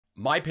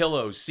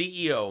MyPillow's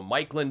CEO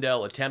Mike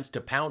Lindell attempts to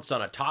pounce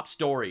on a top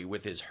story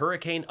with his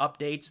hurricane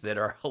updates that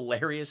are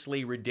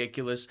hilariously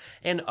ridiculous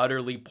and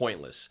utterly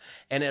pointless.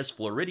 And as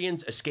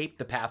Floridians escape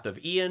the path of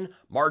Ian,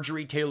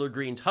 Marjorie Taylor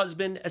Greene's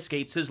husband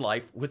escapes his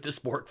life with the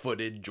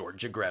sport-footed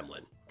Georgia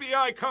Gremlin.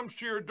 FBI comes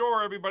to your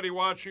door, everybody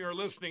watching or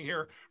listening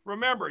here.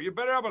 Remember, you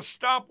better have a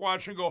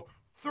stopwatch and go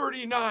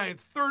 39,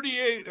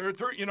 38, or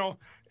 30,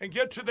 and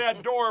get to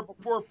that door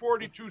before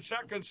 42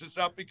 seconds is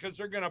up because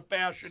they're going to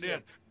bash it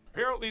in.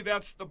 Apparently,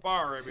 that's the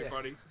bar,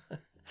 everybody.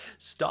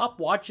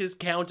 Stopwatches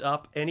count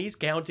up, and he's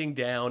counting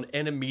down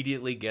and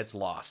immediately gets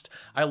lost.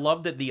 I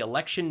love that the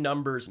election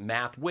numbers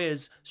math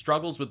whiz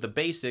struggles with the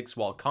basics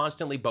while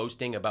constantly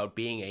boasting about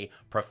being a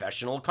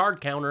professional card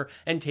counter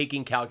and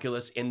taking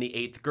calculus in the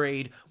 8th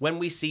grade when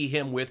we see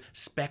him with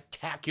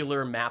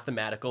spectacular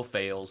mathematical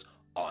fails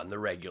on the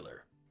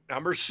regular.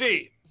 Number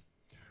C.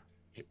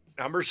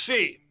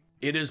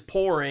 It is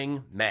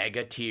pouring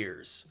MAGA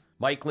tears.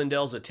 Mike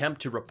Lindell's attempt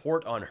to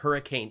report on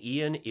Hurricane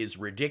Ian is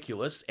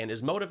ridiculous, and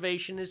his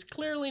motivation is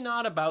clearly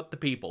not about the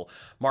people.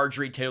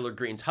 Marjorie Taylor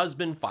Greene's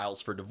husband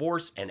files for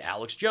divorce, and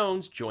Alex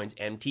Jones joins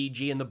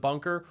MTG in the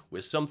bunker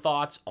with some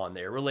thoughts on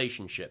their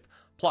relationship.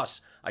 Plus,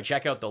 I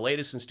check out the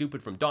latest and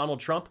stupid from Donald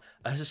Trump,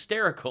 a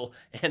hysterical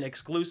and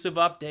exclusive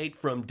update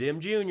from Dim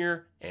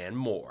Jr., and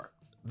more.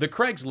 The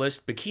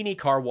Craigslist Bikini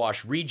Car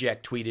Wash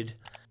Reject tweeted,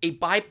 "A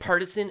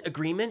bipartisan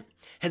agreement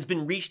has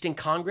been reached in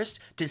Congress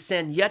to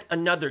send yet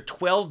another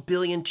 $12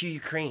 billion to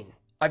Ukraine.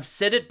 I've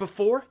said it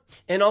before,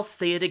 and I'll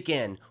say it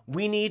again.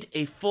 We need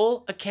a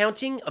full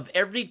accounting of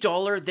every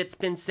dollar that's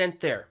been sent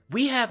there.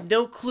 We have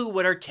no clue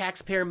what our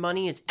taxpayer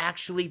money is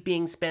actually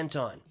being spent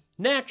on."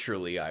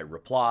 Naturally, I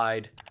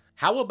replied,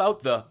 "How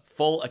about the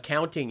full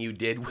accounting you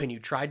did when you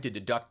tried to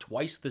deduct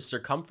twice the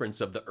circumference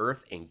of the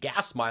Earth in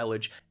gas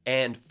mileage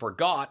and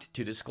forgot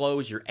to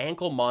disclose your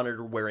ankle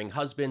monitor wearing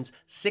husband's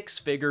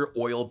 6-figure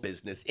oil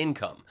business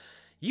income?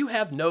 You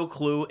have no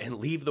clue and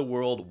leave the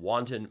world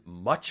wanting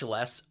much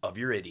less of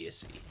your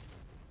idiocy."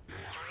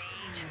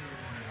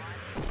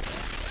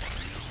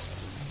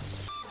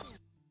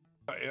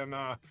 And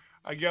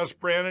I guess,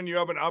 Brandon, you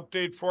have an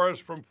update for us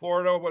from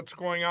Florida. What's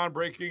going on,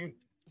 breaking?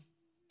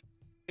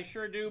 I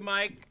sure do,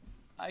 Mike.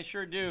 I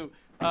sure do.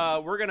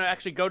 We're going to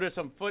actually go to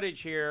some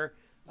footage here.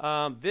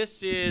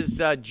 This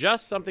is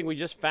just something we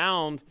just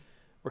found.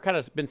 We're kind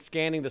of been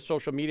scanning the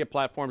social media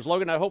platforms.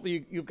 Logan, I hope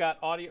you've got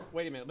audio.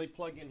 Wait a minute. Let me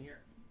plug in here.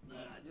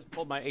 I just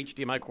pulled my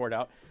HDMI cord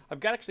out.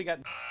 Actually got...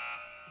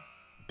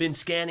 Been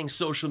scanning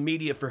social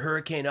media for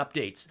hurricane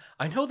updates.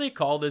 I know they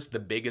call this the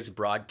biggest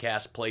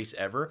broadcast place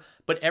ever,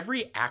 but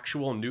every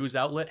actual news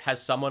outlet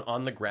has someone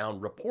on the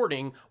ground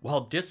reporting while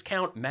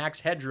discount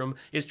Max Headroom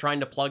is trying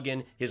to plug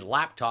in his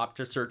laptop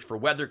to search for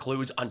weather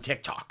clues on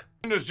TikTok.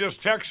 Is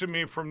just texting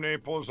me from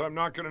Naples. I'm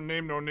not going to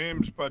name no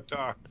names, but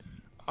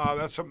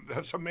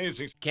that's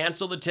amazing.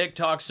 Cancel the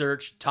TikTok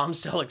search. Tom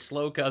Selleck's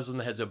slow cousin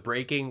has a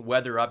breaking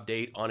weather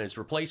update on his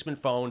replacement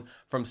phone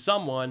from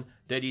someone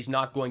that he's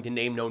not going to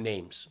name no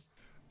names.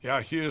 Yeah,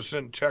 he is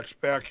in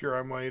text back here.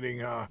 I'm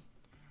waiting.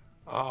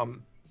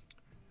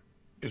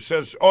 It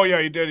says, oh,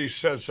 yeah, he did. He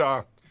says, they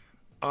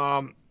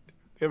have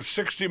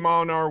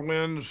 60-mile-an-hour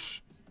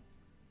winds.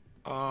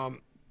 We are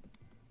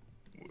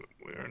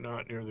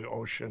not near the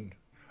ocean.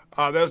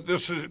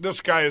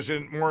 This guy is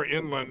more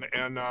inland,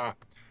 and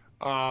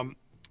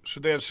so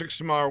they had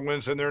 60-mile-an-hour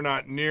winds, and they're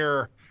not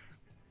near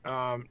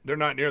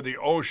the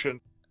ocean.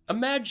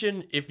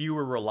 Imagine if you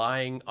were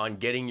relying on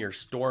getting your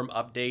storm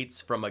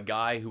updates from a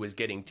guy who is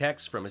getting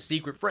texts from a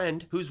secret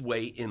friend who's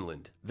way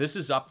inland. This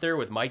is up there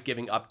with Mike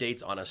giving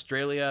updates on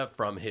Australia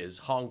from his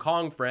Hong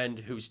Kong friend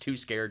who's too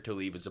scared to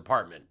leave his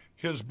apartment.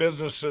 His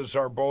businesses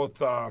are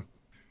both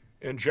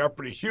in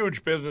jeopardy.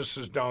 Huge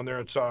businesses down there.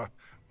 It's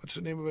what's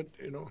the name of it?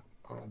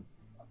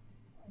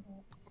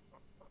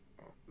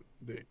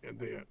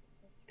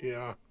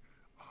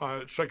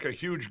 It's like a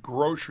huge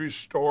grocery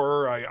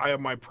store. I have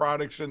my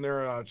products in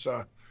there.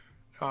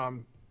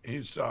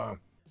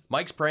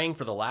 Mike's praying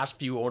for the last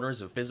few owners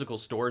of physical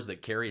stores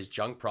that carry his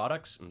junk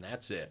products, and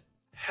that's it.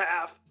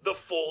 Half the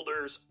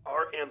folders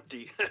are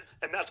empty,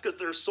 and that's because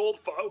they're sold,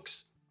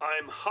 folks.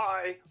 I'm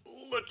high.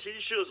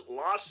 Letitia's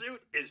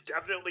lawsuit is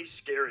definitely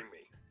scaring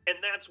me. And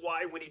that's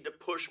why we need to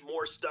push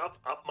more stuff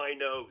up my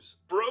nose.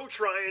 Bro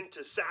trying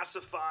to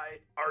sassify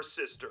our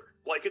sister.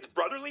 Like it's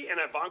brotherly and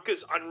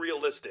Ivanka's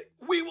unrealistic.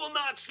 We will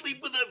not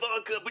sleep with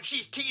Ivanka, but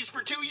she's teased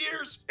for 2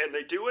 years. And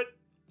they do it,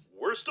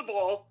 worst of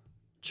all,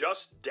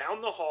 just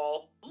down the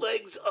hall,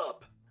 legs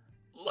up.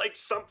 Like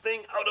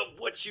something out of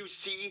what you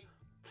see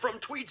from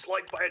tweets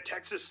like by a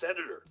Texas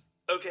senator.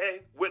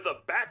 Okay? With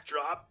a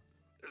backdrop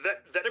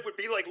that it would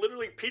be like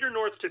literally Peter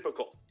North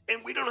typical.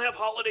 And we don't have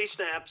holiday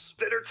snaps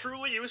that are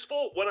truly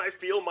useful when I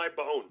feel my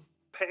bone.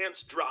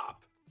 Pants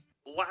drop.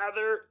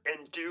 Lather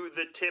and do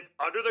the tip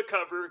under the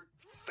cover,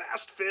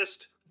 fast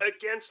fist,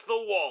 against the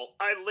wall.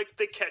 I licked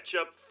the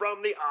ketchup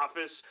from The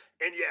Office,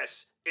 and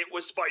yes, It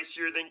was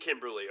spicier than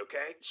Kimberly,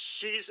 okay?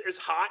 She's as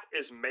hot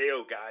as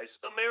mayo, guys.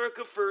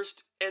 America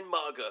first and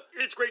MAGA.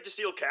 It's great to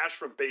steal cash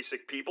from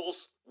basic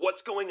peoples.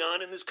 What's going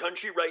on in this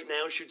country right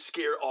now should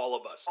scare all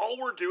of us. All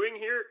we're doing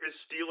here is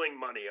stealing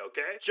money,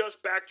 okay?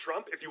 Just back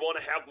Trump if you want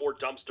to have more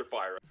dumpster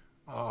fire.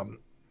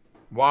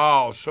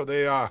 Wow. So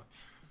they,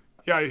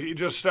 yeah, he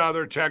just,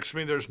 they're texting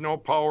me, there's no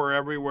power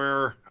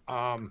everywhere.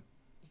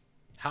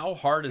 How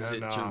hard is it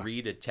to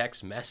read a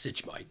text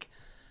message, Mike?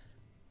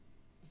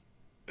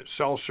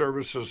 Cell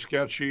services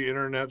sketchy,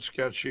 internet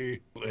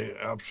sketchy.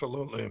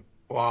 Absolutely.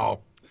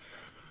 Wow.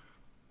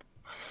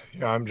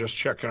 Yeah, I'm just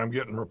checking. I'm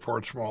getting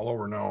reports from all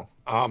over now.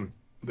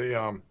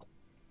 Yeah,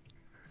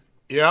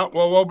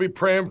 well, we'll be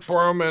praying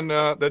for them, and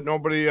that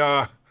nobody,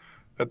 that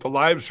the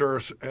lives are,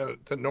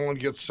 that no one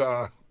gets,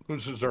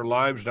 loses their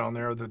lives down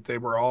there, that they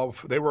had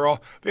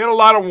a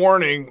lot of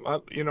warning,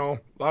 a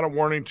lot of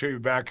warning to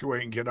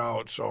evacuate and get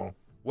out, so.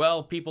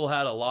 Well, people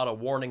had a lot of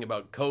warning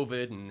about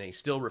COVID, and they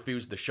still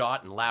refused the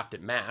shot and laughed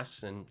at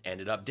masks and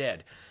ended up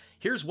dead.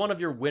 Here's one of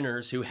your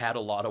winners who had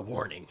a lot of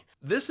warning.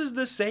 This is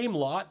the same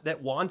lot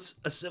that wants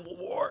a civil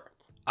war.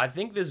 I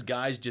think this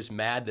guy's just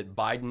mad that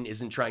Biden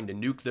isn't trying to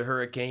nuke the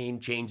hurricane,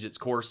 change its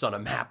course on a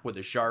map with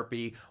a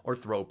Sharpie, or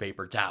throw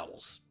paper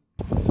towels.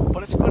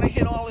 But it's going to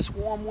hit all this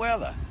warm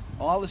weather.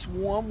 All this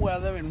warm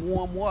weather and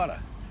warm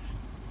water.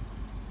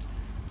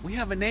 We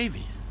have a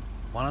Navy.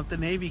 Why don't the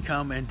Navy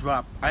come and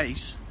drop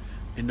ice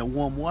in the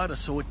warm water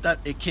so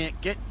it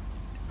can't get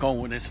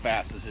going as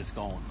fast as it's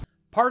going?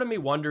 Part of me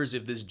wonders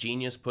if this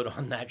genius put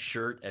on that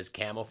shirt as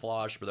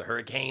camouflage for the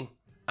hurricane.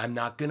 I'm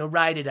not gonna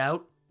ride it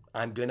out,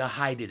 I'm gonna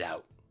hide it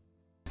out.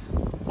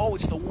 Oh,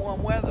 it's the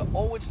warm weather.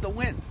 Oh, it's the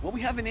wind. Well,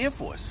 we have an Air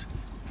Force.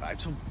 Drive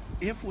some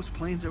Air Force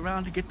planes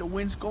around to get the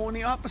winds going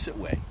the opposite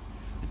way.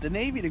 Get the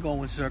Navy to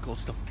go in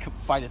circles to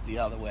fight it the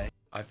other way.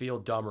 I feel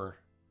dumber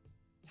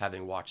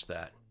having watched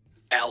that.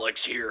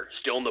 Alex here,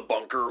 still in the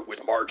bunker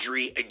with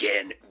Marjorie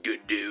again.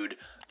 Good dude.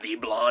 The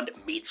blonde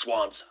meat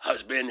swamp's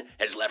husband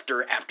has left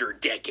her after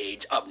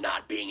decades of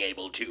not being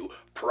able to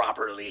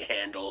properly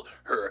handle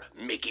her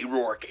Mickey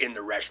Rourke in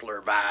the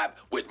wrestler vibe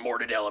with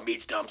mortadella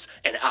meat stumps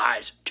and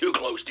eyes too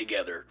close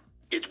together.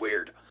 It's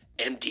weird.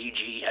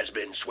 MTG has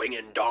been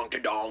swinging dong to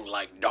dong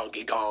like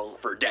Donkey Kong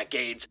for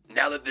decades.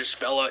 Now that this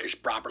fella is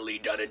properly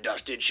done and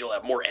dusted, she'll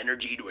have more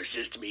energy to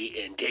assist me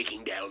in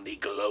taking down the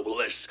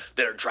globalists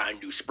that are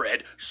trying to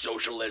spread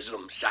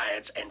socialism,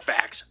 science, and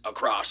facts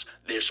across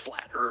this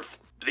flat earth.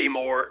 The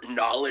more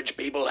knowledge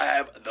people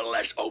have, the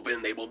less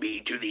open they will be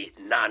to the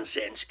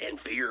nonsense and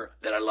fear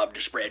that I love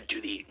to spread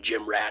to the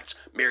gym rats,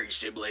 married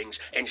siblings,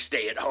 and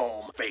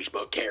stay-at-home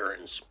Facebook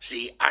Karens.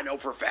 See, I know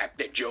for a fact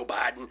that Joe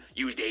Biden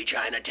used a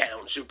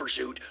Chinatown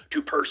supersuit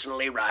to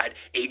personally ride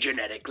a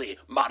genetically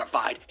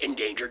modified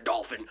endangered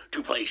dolphin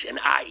to place an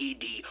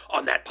IED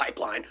on that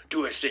pipeline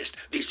to assist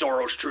the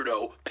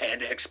Soros-Trudeau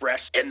Panda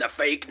Express. And the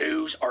fake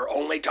news are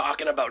only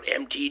talking about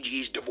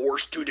MTG's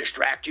divorce to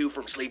distract you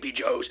from Sleepy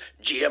Joe's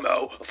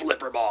GMO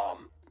flipper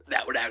bomb.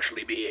 That would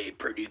actually be a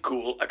pretty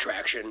cool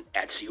attraction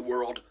at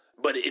SeaWorld,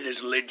 but it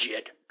is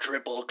legit,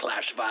 triple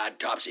classified,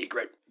 top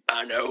secret.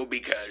 I know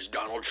because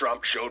Donald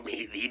Trump showed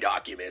me the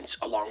documents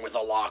along with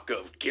a lock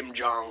of Kim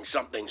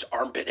Jong-something's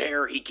armpit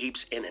hair he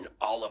keeps in an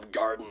Olive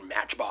Garden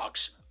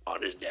matchbox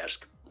on his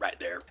desk right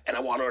there. And I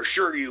want to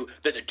assure you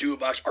that the two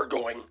of us are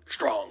going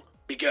strong,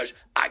 because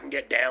I can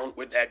get down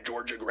with that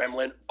Georgia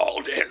gremlin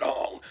all day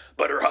long,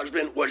 but her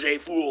husband was a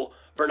fool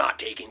for not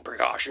taking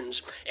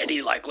precautions, and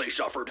he likely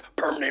suffered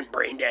permanent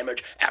brain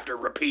damage after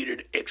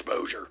repeated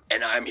exposure.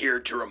 And I'm here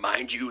to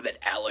remind you that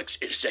Alex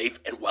is safe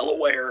and well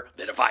aware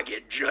that if I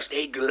get just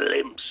a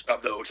glimpse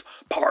of those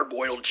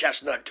parboiled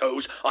chestnut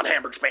toes on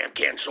hamburger spam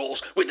can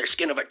soles with the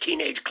skin of a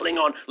teenage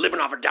Klingon living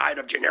off a diet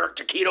of generic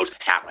taquitos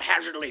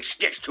haphazardly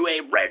stitched to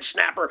a red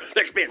snapper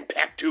that's been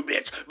pecked to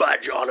bits by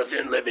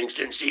Jonathan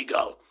Livingston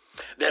Seagull,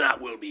 then I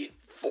will be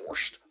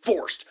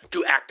forced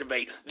to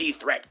activate the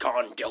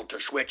ThreatCon Delta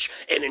switch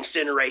and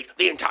incinerate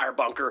the entire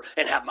bunker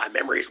and have my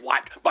memories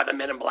wiped by the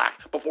Men in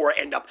Black before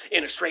I end up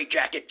in a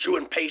straitjacket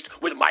chewing paste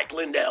with Mike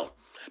Lindell.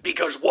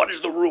 Because what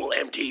is the rule,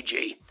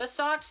 MTG? The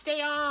socks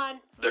stay on.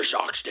 The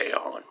socks stay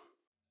on.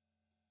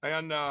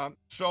 And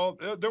so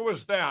there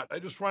was that. I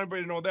just want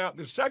everybody to know that.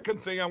 The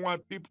second thing I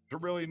want people to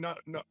really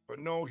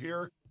know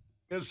here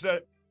is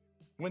that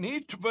when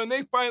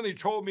they finally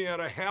told me at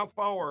a half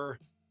hour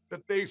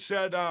that they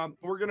said,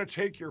 we're going to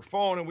take your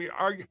phone, and we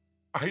argued.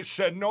 I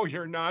said, no,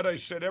 you're not. I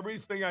said,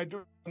 everything I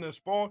do on this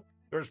phone,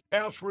 there's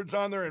passwords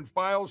on there and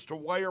files to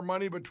wire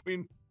money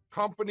between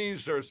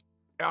companies.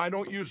 I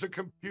don't use a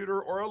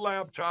computer or a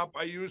laptop.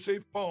 I use a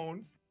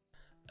phone.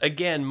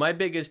 Again, my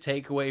biggest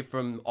takeaway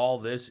from all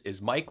this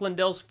is Mike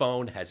Lindell's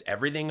phone has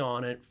everything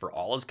on it for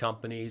all his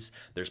companies.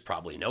 There's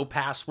probably no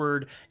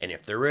password, and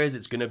if there is,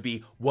 it's going to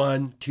be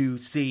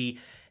 12C.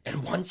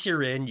 And once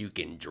you're in, you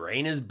can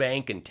drain his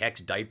bank and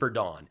text Diaper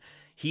Dawn.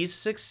 He's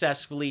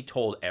successfully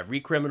told every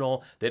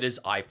criminal that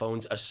his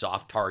iPhone's a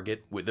soft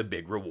target with a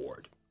big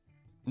reward.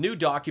 New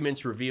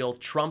documents reveal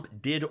Trump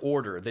did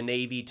order the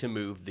Navy to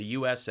move the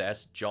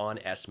USS John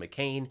S.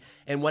 McCain,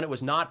 and when it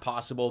was not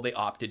possible, they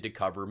opted to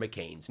cover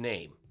McCain's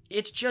name.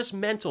 It's just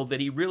mental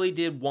that he really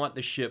did want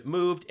the ship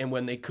moved, and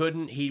when they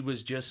couldn't, he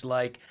was just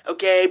like,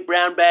 Okay,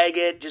 brown bag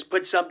it, just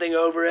put something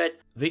over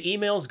it. The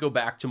emails go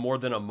back to more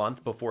than a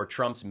month before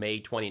Trump's May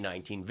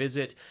 2019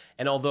 visit,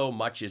 and although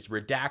much is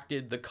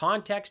redacted, the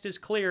context is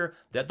clear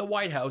that the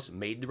White House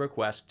made the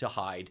request to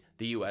hide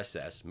the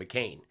USS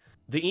McCain.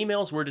 The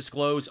emails were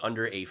disclosed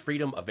under a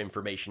Freedom of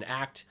Information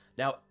Act.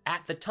 Now,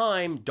 at the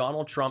time,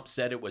 Donald Trump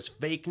said it was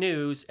fake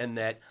news and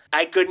that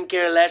I couldn't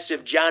care less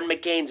if John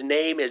McCain's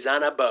name is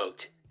on a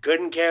boat.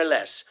 Couldn't care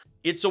less.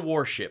 It's a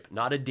warship,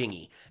 not a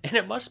dinghy, and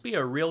it must be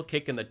a real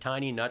kick in the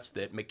tiny nuts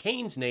that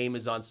McCain's name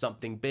is on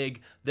something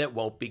big that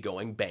won't be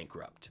going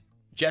bankrupt.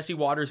 Jesse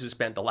Watters has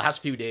spent the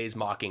last few days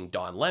mocking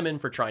Don Lemon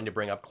for trying to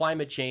bring up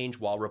climate change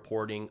while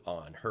reporting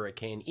on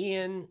Hurricane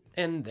Ian,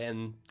 and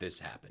then this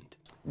happened.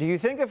 Do you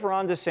think if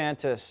Ron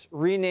DeSantis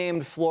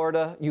renamed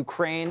Florida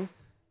Ukraine,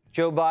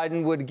 Joe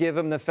Biden would give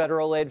him the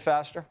federal aid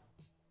faster?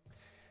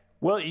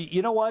 Well,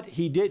 you know what?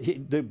 He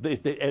did.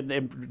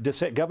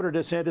 Governor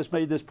DeSantis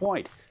made this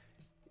point,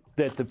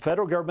 that the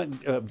federal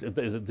government,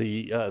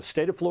 the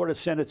state of Florida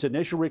sent its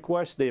initial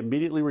request. They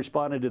immediately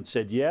responded and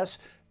said yes.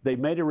 They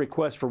made a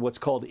request for what's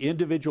called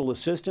individual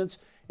assistance.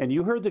 And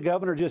you heard the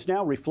governor just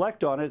now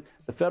reflect on it.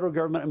 The federal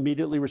government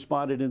immediately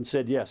responded and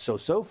said yes.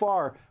 So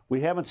far,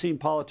 we haven't seen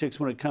politics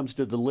when it comes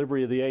to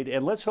delivery of the aid.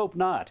 And let's hope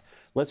not.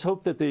 Let's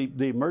hope that the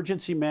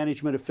emergency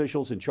management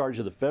officials in charge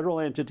of the federal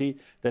entity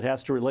that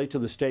has to relate to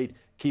the state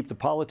keep the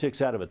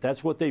politics out of it.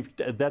 That's what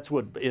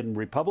in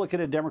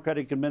Republican and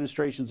Democratic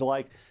administrations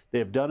alike they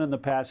have done in the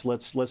past.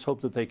 Let's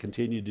hope that they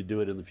continue to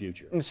do it in the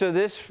future. And so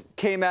this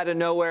came out of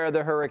nowhere,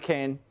 the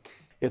hurricane.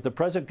 If the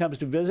president comes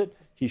to visit,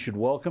 he should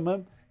welcome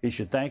him. He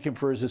should thank him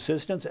for his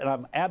assistance, and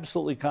I'm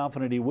absolutely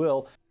confident he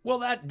will. Well,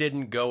 that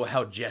didn't go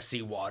how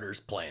Jesse Watters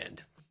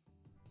planned.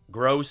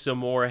 Grow some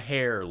more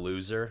hair,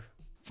 loser.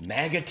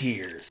 MAGA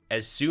tears.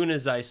 As soon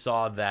as I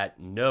saw that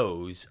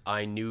nose,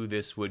 I knew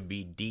this would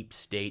be deep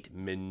state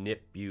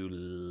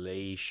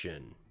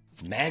manipulation.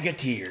 MAGA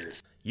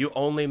tears. You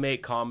only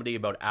make comedy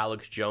about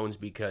Alex Jones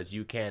because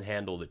you can't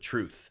handle the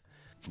truth.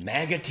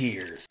 MAGA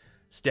tears.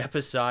 Step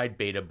aside,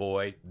 beta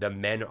boy. The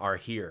men are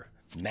here.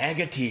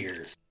 MAGA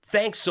tears.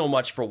 Thanks so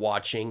much for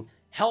watching.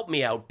 Help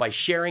me out by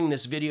sharing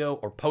this video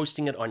or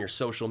posting it on your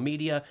social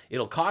media.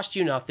 It'll cost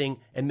you nothing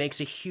and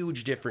makes a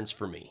huge difference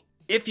for me.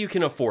 If you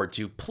can afford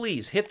to,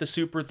 please hit the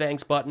super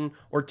thanks button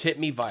or tip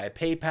me via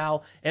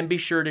PayPal, and be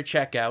sure to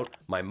check out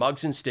my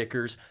mugs and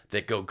stickers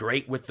that go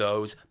great with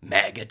those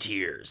MAGA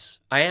tears.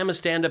 I am a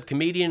stand-up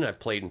comedian. I've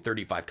played in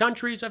 35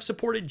 countries. I've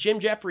supported Jim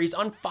Jefferies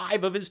on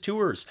 5 of his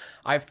tours.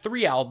 I have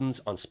 3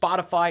 albums on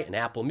Spotify and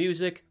Apple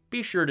Music.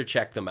 Be sure to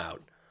check them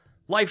out.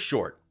 Life's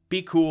short.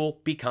 Be cool,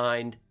 be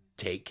kind,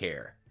 take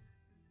care.